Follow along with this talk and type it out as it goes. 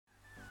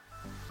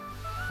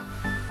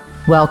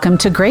Welcome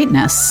to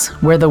Greatness,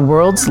 where the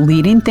world's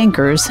leading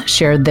thinkers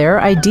share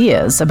their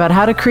ideas about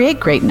how to create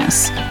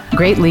greatness.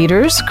 Great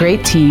leaders,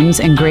 great teams,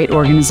 and great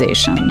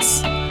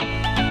organizations.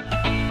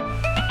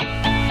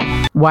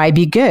 Why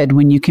be good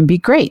when you can be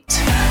great?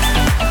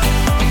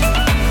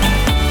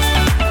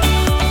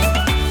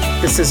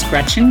 This is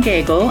Gretchen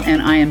Gagel,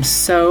 and I am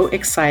so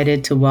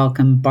excited to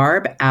welcome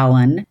Barb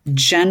Allen,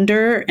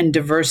 gender and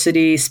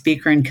diversity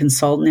speaker and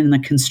consultant in the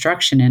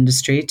construction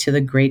industry, to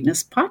the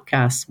Greatness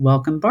Podcast.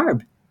 Welcome,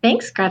 Barb.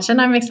 Thanks, Gretchen.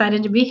 I'm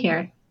excited to be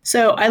here.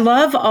 So I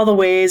love all the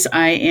ways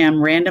I am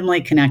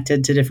randomly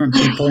connected to different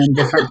people in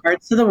different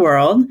parts of the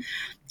world.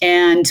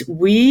 And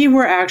we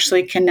were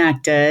actually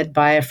connected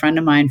by a friend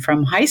of mine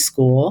from high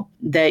school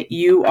that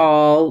you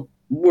all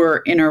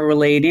were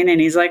interrelating. And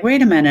he's like,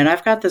 wait a minute,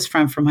 I've got this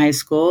friend from high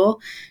school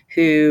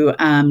who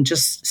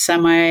just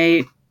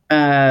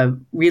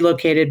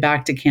relocated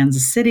back to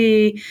Kansas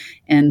City,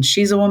 and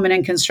she's a woman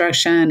in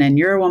construction, and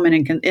you're a woman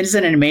in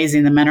isn't it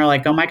amazing? The men are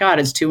like, oh my God,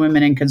 it's two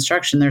women in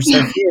construction. There's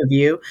so few of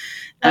you.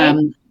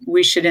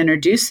 We should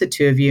introduce the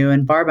two of you.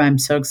 And Barb, I'm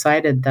so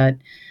excited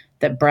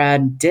that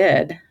Brad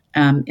did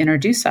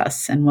introduce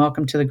us, and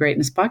welcome to the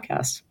Greatness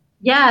Podcast.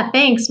 Yeah,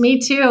 thanks. Me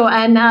too.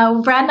 And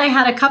Brad and I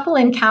had a couple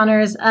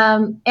encounters,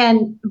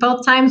 and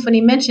both times when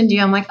he mentioned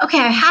you, I'm like, okay,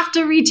 I have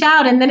to reach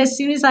out. And then as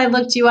soon as I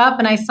looked you up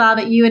and I saw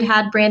that you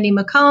had Brandy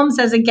McCombs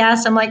as a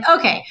guest, I'm like,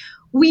 okay,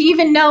 we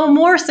even know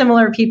more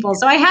similar people,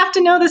 so I have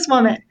to know this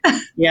woman.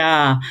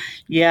 Yeah.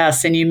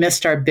 Yes. And you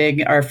missed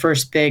our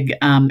first big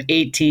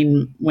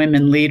 18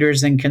 women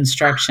leaders in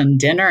construction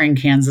dinner in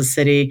Kansas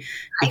City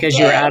because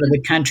you were out of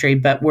the country,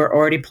 but we're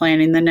already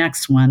planning the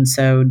next one.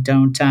 So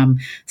don't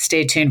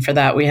stay tuned for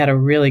that. We had a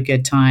really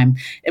good time.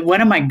 One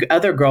of my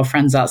other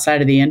girlfriends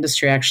outside of the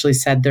industry actually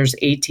said there's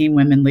 18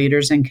 women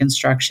leaders in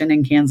construction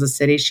in Kansas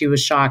City. She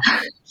was shocked.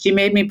 She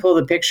made me pull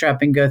the picture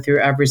up and go through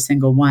every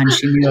single one.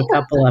 She knew a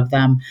couple of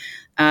them.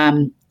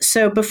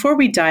 So before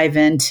we dive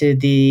into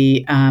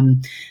the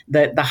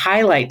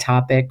highlight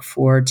topic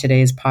for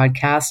today's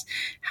podcast,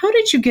 how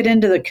did you get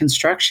into the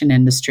construction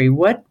industry?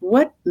 What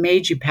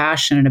made you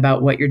passionate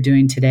about what you're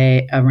doing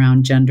today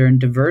around gender and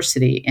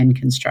diversity in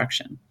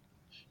construction?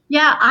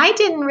 Yeah, I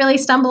didn't really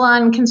stumble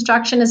on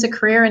construction as a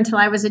career until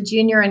I was a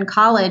junior in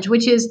college,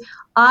 which is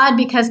odd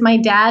because my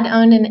dad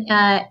owned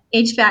an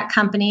HVAC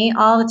company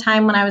all the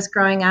time when I was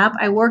growing up.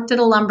 I worked at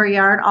a lumber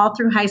yard all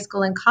through high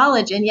school and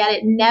college, and yet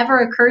it never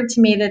occurred to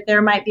me that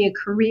there might be a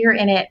career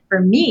in it for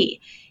me.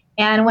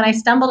 And when I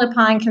stumbled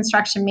upon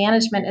construction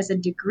management as a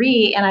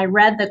degree and I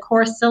read the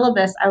course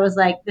syllabus, I was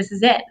like, this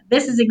is it.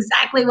 This is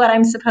exactly what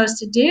I'm supposed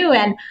to do.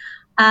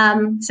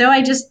 And so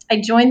I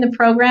joined the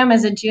program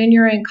as a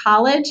junior in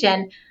college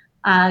and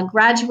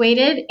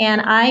graduated,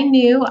 and I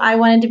knew I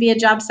wanted to be a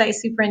job site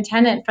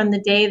superintendent from the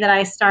day that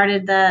I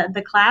started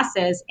the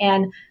classes.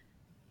 And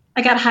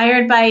I got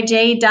hired by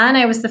J. Dunn.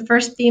 I was the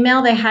first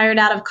female they hired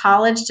out of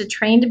college to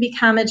train to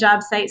become a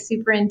job site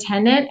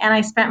superintendent. And I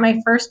spent my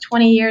first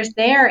 20 years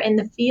there in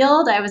the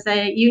field. I was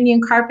a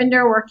union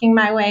carpenter working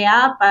my way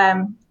up.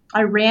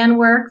 I ran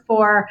work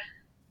for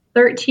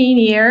 13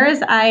 years.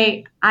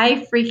 I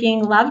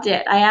freaking loved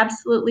it. I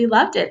absolutely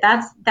loved it.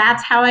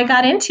 That's how I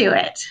got into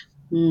it.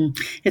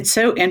 It's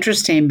so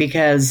interesting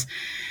because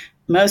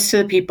most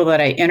of the people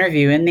that I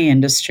interview in the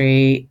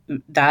industry,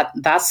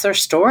 that's their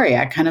story.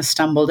 I kind of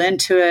stumbled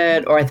into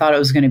it, or I thought it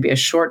was going to be a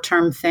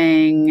short-term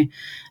thing.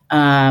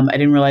 I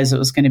didn't realize it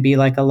was going to be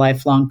like a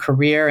lifelong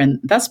career. And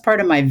that's part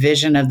of my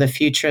vision of the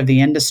future of the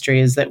industry,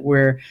 is that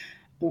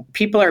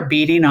people are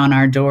beating on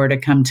our door to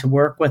come to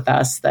work with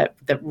us, that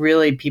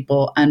really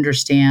people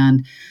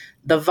understand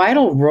the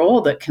vital role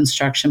that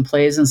construction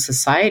plays in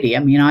society. I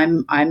mean,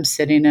 I'm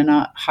sitting in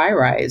a high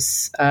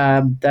rise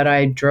that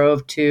I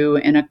drove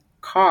to in a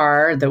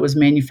car that was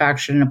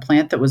manufactured in a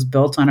plant that was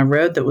built on a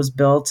road that was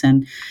built,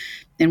 and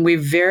we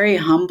very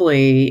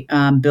humbly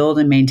build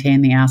and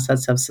maintain the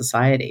assets of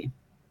society.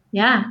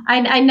 Yeah,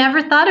 I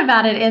never thought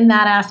about it in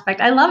that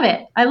aspect. I love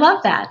it. I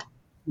love that.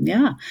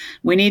 Yeah,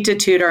 we need to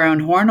toot our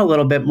own horn a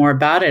little bit more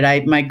about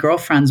it. My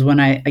girlfriends, when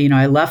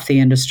I left the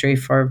industry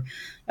for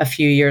a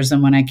few years,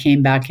 and when I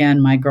came back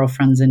in, my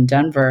girlfriends in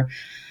Denver,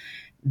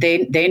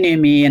 they knew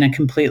me in a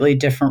completely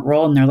different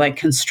role, and they're like,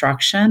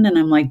 construction? And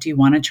I'm like, do you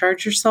want to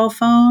charge your cell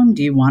phone?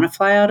 Do you want to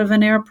fly out of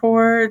an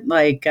airport?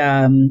 Like,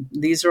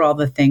 these are all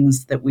the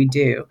things that we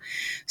do.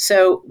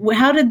 So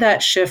how did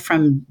that shift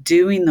from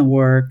doing the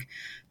work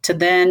to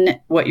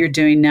then what you're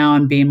doing now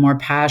and being more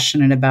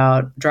passionate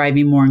about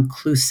driving more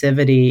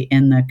inclusivity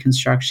in the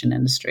construction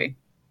industry?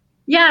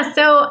 Yeah,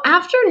 so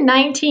after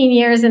 19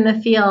 years in the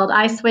field,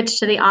 I switched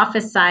to the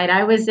office side.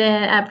 I was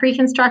a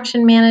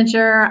pre-construction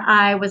manager.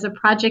 I was a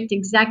project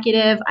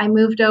executive. I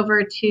moved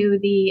over to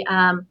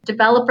the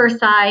developer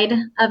side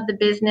of the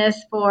business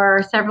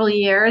for several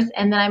years,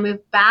 and then I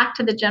moved back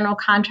to the general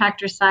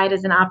contractor side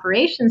as an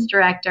operations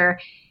director.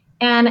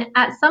 And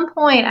at some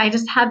point, I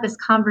just had this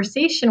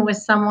conversation with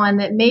someone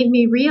that made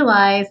me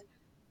realize,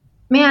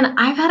 man,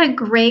 I've had a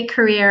great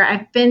career.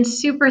 I've been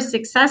super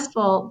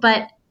successful,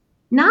 but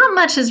not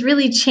much has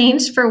really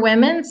changed for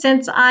women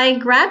since I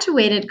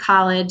graduated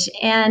college.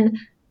 And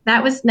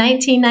that was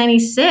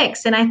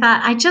 1996. And I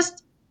thought,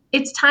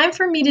 it's time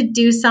for me to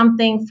do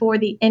something for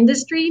the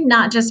industry,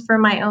 not just for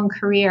my own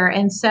career.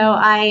 And so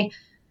I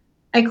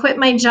quit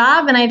my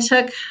job and I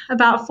took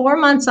about 4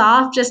 months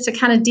off just to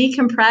kind of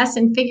decompress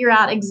and figure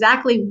out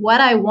exactly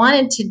what I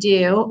wanted to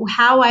do,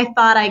 how I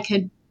thought I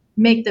could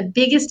make the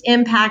biggest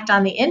impact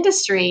on the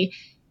industry.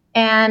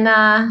 And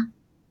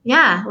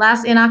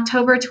in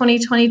October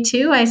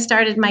 2022, I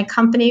started my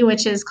company,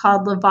 which is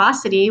called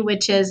Livosity,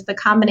 which is the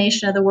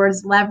combination of the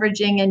words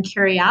leveraging and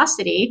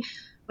curiosity,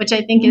 which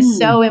I think is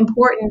so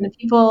important.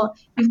 People,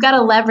 you've got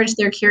to leverage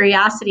their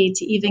curiosity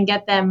to even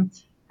get them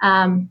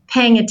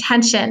paying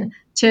attention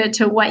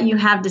to what you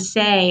have to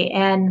say.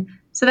 And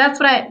so that's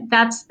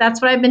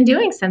what I've been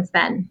doing since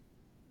then.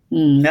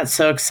 That's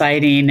so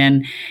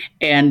exciting.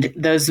 And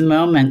those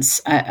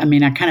moments, I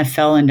kind of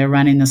fell into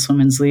running this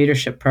women's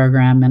leadership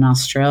program in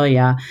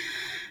Australia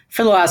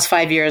for the last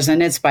 5 years.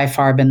 And it's by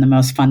far been the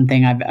most fun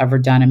thing I've ever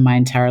done in my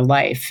entire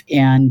life.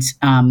 And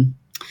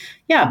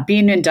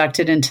being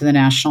inducted into the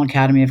National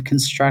Academy of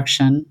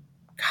Construction,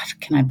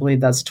 God, can I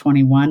believe that's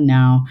 21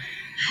 now?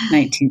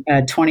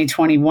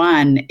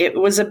 2021. It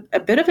was a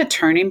bit of a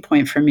turning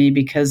point for me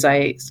because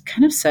I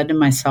kind of said to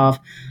myself,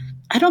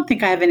 I don't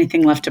think I have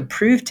anything left to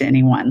prove to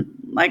anyone.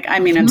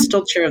 I'm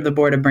still chair of the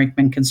board of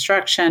Brinkman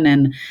Construction,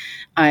 and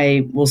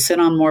I will sit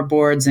on more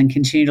boards and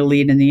continue to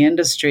lead in the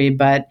industry.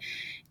 But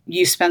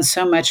you spend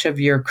so much of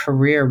your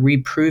career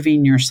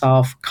reproving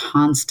yourself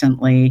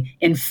constantly.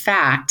 In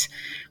fact,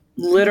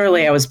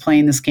 literally, I was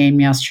playing this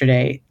game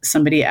yesterday.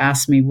 Somebody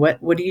asked me,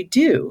 what do you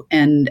do?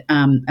 And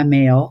a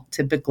male,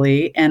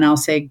 typically, and I'll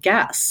say,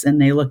 guess.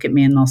 And they look at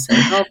me and they'll say,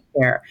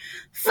 healthcare,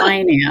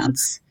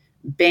 finance,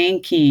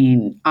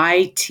 banking,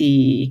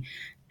 IT,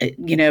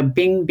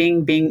 bing,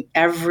 bing, bing,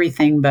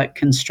 everything but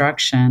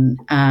construction,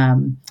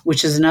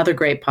 which is another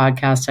great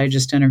podcast. I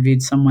just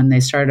interviewed someone. They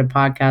started a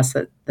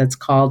podcast that's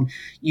called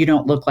You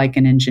Don't Look Like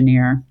an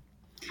Engineer.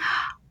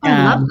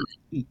 I love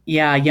that.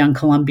 Yeah, a young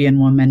Colombian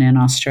woman in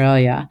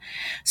Australia.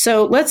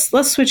 So let's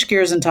switch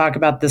gears and talk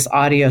about this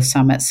audio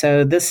summit.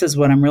 So this is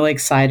what I'm really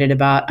excited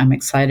about. I'm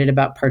excited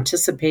about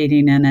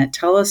participating in it.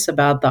 Tell us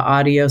about the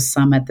audio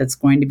summit that's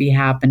going to be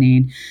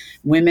happening,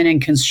 Women in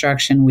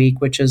Construction Week,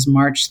 which is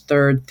March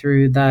 3rd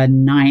through the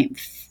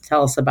 9th.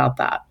 Tell us about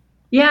that.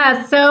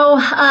 Yeah, so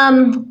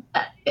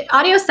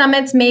audio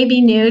summits may be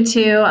new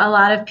to a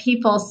lot of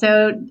people.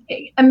 So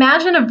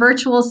imagine a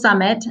virtual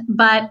summit,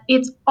 but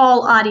it's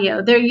all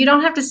audio. There, you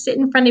don't have to sit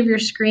in front of your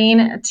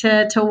screen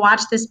to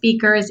watch the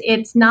speakers.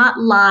 It's not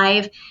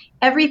live.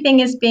 Everything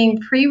is being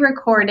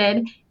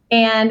pre-recorded,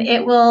 and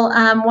it will,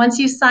 once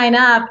you sign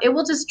up, it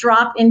will just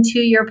drop into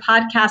your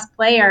podcast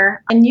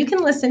player, and you can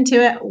listen to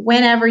it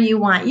whenever you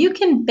want. You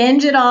can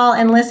binge it all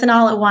and listen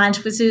all at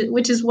once,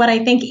 which is what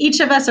I think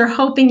each of us are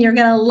hoping you're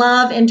going to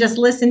love and just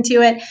listen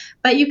to it.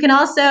 But you can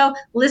also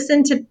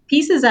listen to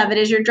pieces of it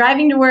as you're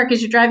driving to work,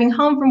 as you're driving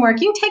home from work.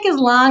 You can take as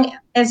long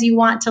as you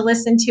want to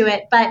listen to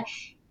it, but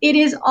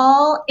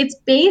it's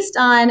based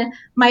on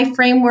my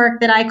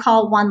framework that I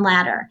call One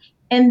Ladder.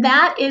 And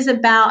that is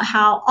about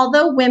how,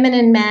 although women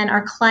and men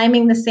are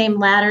climbing the same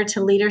ladder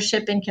to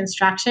leadership in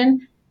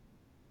construction,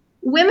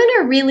 women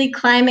are really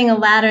climbing a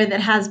ladder that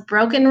has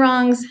broken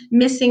rungs,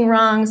 missing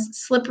rungs,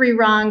 slippery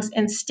rungs,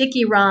 and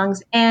sticky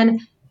rungs.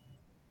 And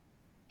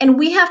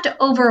we have to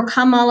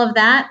overcome all of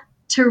that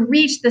to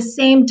reach the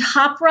same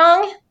top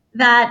rung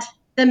that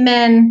the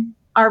men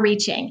are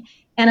reaching.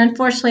 And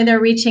unfortunately, they're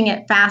reaching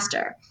it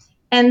faster.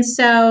 And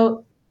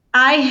so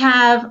I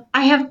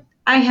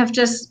have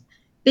just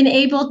been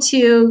able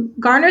to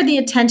garner the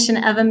attention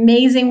of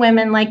amazing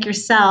women like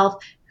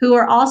yourself, who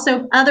are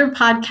also other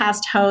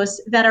podcast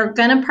hosts that are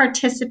going to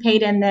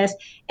participate in this.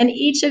 And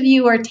each of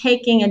you are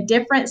taking a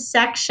different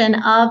section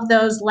of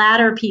those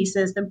ladder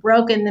pieces, the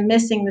broken, the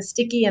missing, the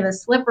sticky, and the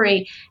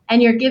slippery,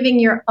 and you're giving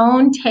your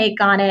own take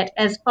on it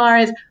as far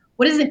as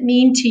what does it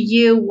mean to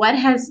you? What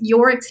has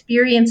your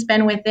experience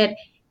been with it?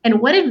 And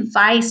what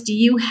advice do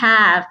you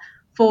have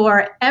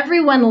for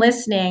everyone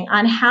listening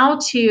on how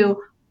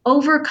to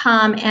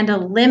overcome and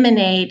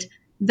eliminate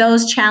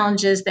those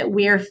challenges that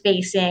we're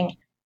facing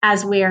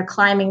as we are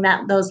climbing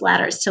those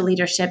ladders to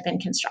leadership in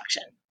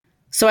construction?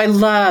 So I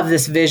love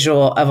this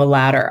visual of a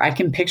ladder. I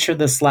can picture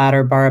this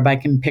ladder, Barb. I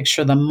can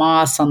picture the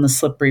moss on the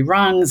slippery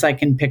rungs. I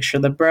can picture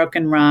the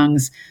broken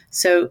rungs.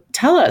 So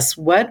tell us,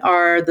 what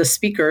are the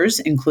speakers,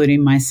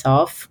 including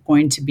myself,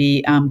 going to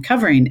be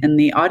covering in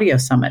the audio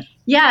summit?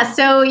 Yeah,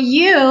 so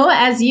you,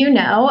 as you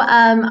know,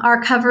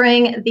 are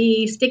covering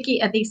the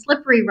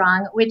slippery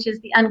rung, which is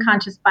the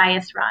unconscious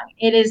bias rung.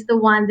 It is the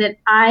one that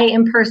I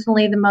am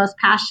personally the most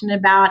passionate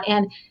about,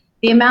 and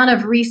the amount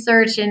of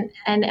research and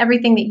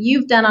everything that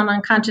you've done on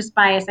unconscious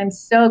bias, I'm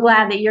so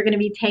glad that you're going to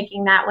be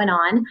taking that one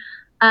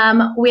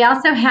on. We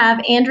also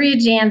have Andrea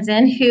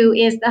Jansen, who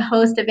is the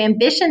host of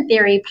Ambition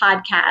Theory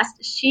podcast.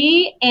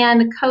 She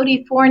and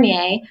Cody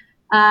Fournier,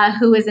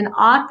 who is an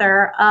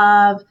author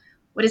of,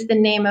 what is the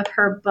name of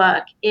her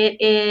book? It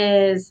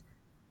is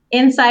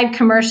inside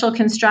commercial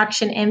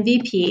construction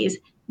MVPs.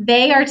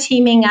 They are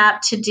teaming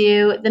up to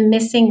do the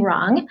missing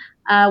rung,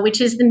 which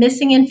is the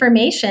missing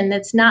information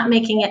that's not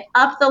making it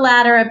up the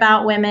ladder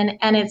about women,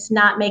 and it's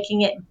not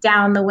making it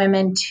down the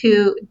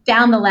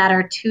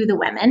ladder to the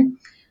women.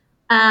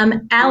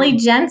 Allie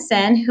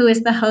Jensen, who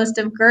is the host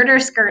of Girder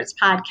Skirts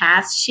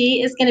podcast,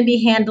 she is going to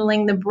be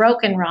handling the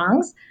broken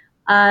rungs.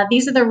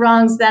 These are the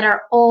rungs that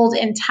are old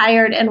and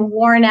tired and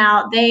worn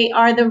out. They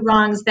are the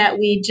rungs that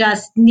we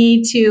just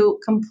need to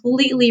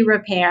completely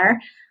repair.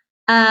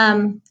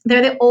 They're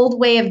the old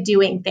way of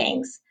doing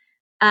things,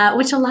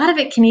 which a lot of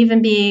it can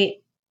even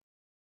be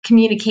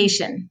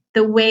communication,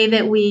 the way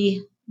that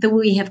we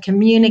have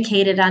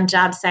communicated on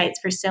job sites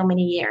for so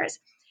many years.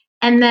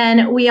 And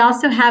then we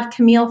also have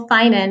Camille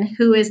Finan,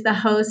 who is the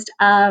host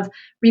of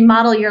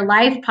Remodel Your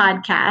Life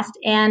podcast,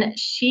 and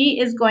she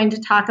is going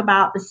to talk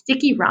about the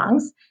sticky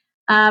rungs,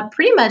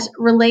 pretty much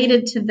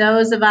related to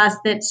those of us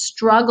that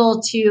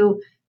struggle to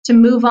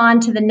move on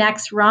to the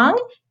next rung,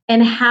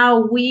 and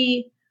how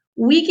we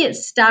get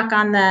stuck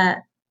on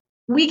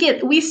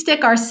we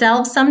stick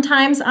ourselves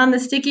sometimes on the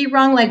sticky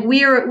rung, like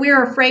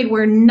we're afraid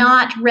we're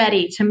not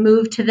ready to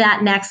move to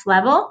that next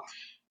level.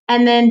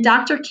 And then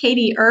Dr.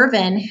 Katie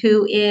Irvin,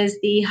 who is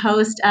the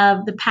host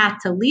of the Path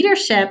to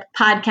Leadership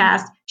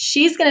podcast,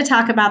 she's going to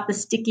talk about the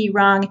sticky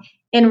rung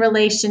in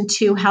relation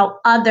to how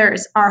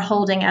others are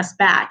holding us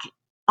back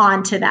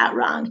onto that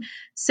rung.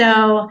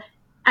 So,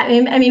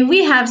 I mean,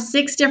 we have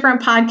 6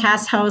 different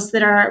podcast hosts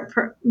that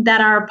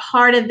are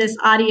part of this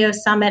audio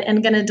summit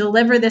and going to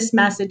deliver this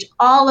message,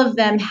 all of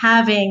them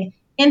having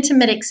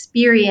intimate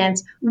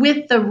experience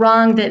with the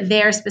rung that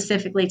they're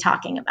specifically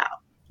talking about.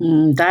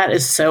 That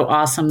is so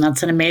awesome.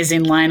 That's an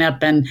amazing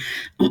lineup. And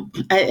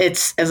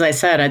it's, as I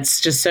said,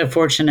 it's just so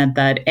fortunate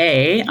that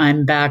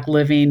I'm back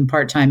living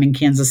part-time in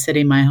Kansas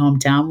City, my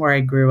hometown where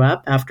I grew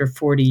up after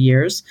 40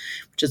 years,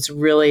 which is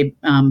really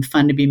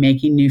fun to be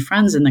making new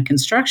friends in the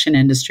construction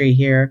industry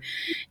here.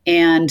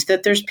 And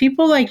that there's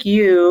people like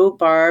you,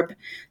 Barb,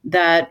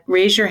 that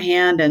raise your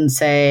hand and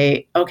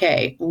say,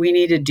 okay, we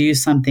need to do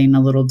something a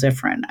little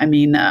different. I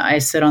mean, I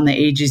sit on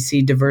the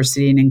AGC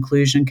Diversity and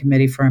Inclusion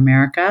Committee for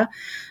America.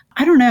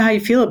 I don't know how you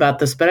feel about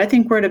this, but I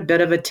think we're at a bit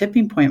of a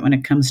tipping point when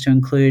it comes to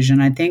inclusion.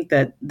 I think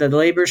that the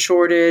labor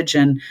shortage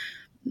and,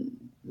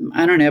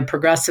 I don't know,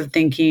 progressive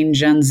thinking,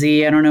 Gen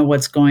Z, I don't know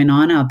what's going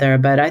on out there,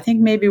 but I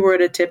think maybe we're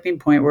at a tipping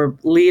point where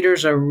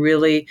leaders are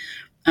really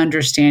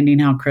understanding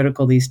how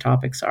critical these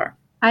topics are.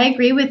 I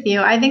agree with you.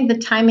 I think the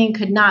timing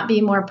could not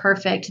be more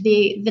perfect.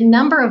 The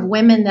number of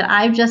women that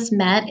I've just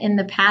met in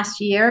the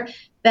past year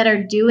that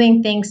are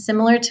doing things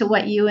similar to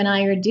what you and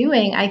I are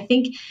doing, I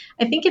think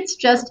it's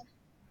just,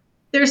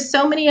 there's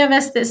so many of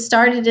us that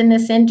started in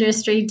this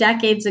industry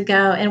decades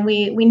ago, and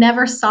we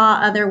never saw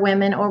other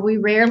women, or we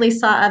rarely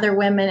saw other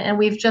women, and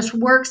we've just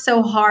worked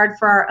so hard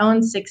for our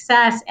own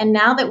success. And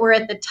now that we're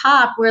at the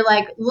top, we're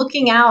like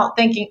looking out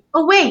thinking,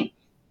 oh, wait,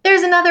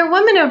 there's another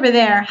woman over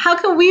there. How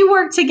can we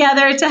work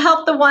together to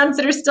help the ones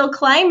that are still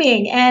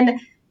climbing? And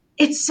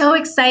it's so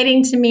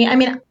exciting to me. I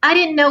mean, I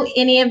didn't know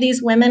any of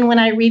these women when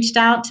I reached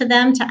out to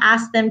them to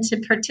ask them to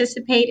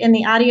participate in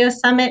the audio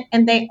summit,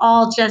 and they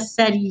all just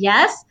said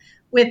yes,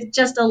 with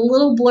just a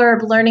little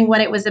blurb learning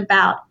what it was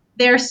about.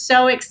 They're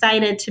so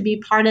excited to be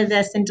part of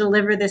this and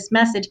deliver this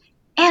message.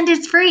 And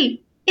it's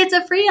free. It's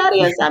a free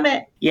audio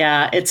summit.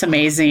 Yeah, it's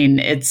amazing.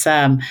 It's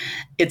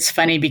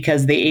funny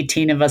because the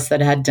 18 of us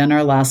that had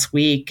dinner last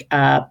week,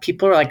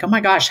 people are like, oh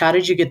my gosh, how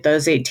did you get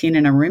those 18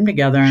 in a room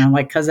together? And I'm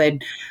like, because I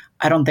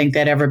don't think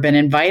they'd ever been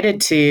invited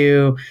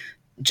to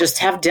just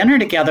have dinner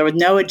together with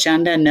no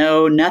agenda,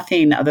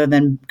 nothing other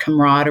than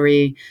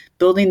camaraderie,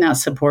 building that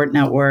support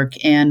network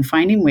and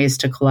finding ways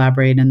to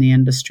collaborate in the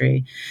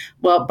industry.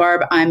 Well,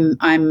 Barb,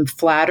 I'm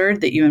flattered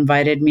that you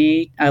invited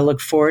me. I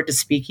look forward to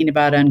speaking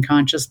about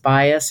unconscious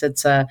bias.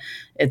 It's a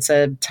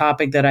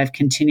topic that I've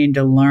continued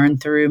to learn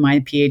through my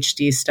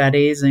PhD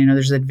studies. You know,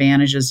 there's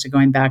advantages to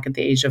going back at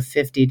the age of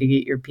 50 to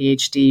get your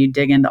PhD. You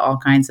dig into all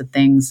kinds of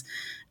things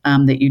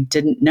that you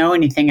didn't know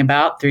anything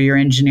about through your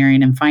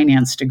engineering and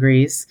finance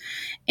degrees.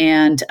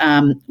 And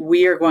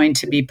we are going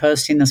to be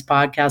posting this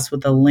podcast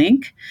with a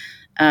link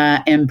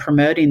and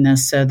promoting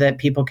this so that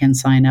people can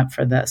sign up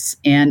for this.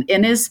 And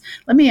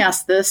let me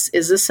ask this,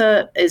 is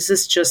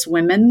this just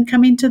women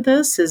coming to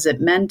this? Is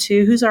it men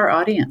too? Who's our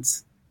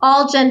audience?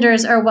 All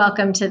genders are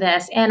welcome to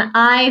this. And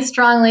I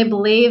strongly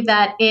believe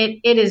that it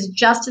is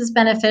just as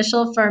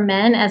beneficial for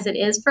men as it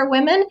is for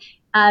women.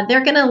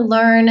 They're going to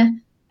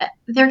learn.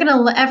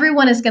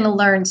 Everyone is going to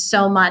learn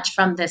so much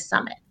from this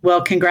summit.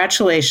 Well,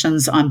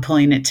 congratulations on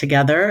pulling it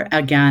together.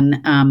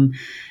 Again,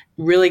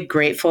 really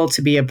grateful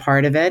to be a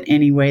part of it.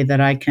 Any way that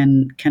I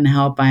can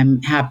help,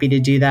 I'm happy to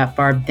do that.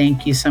 Barb,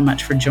 thank you so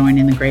much for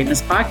joining the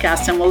Greatness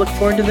Podcast, and we'll look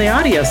forward to the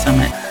audio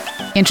summit.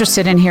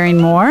 Interested in hearing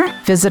more?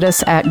 Visit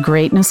us at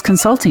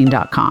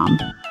greatnessconsulting.com.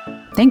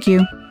 Thank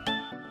you.